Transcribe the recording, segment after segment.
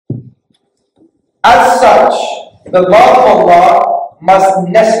As such, the love of Allah must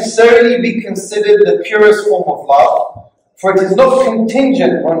necessarily be considered the purest form of love, for it is not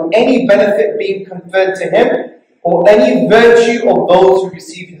contingent on any benefit being conferred to him or any virtue of those who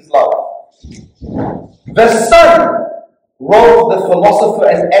receive his love. The sun, wrote the philosopher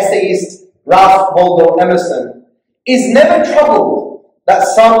and essayist Ralph Waldo Emerson, is never troubled that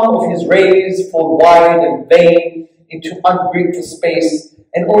some of his rays fall wide and vain into ungrateful space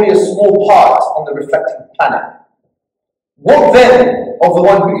and only a small part on the reflecting planet. What then of the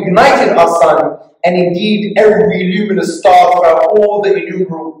one who ignited our sun and indeed every luminous star throughout all the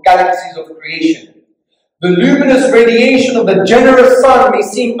innumerable galaxies of creation? The luminous radiation of the generous sun may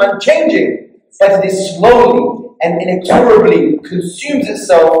seem unchanging, but it is slowly and inexorably consumes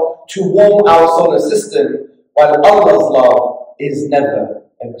itself to warm our solar system, while Allah's love is never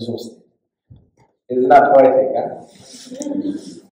exhausted. Isn't that poetic?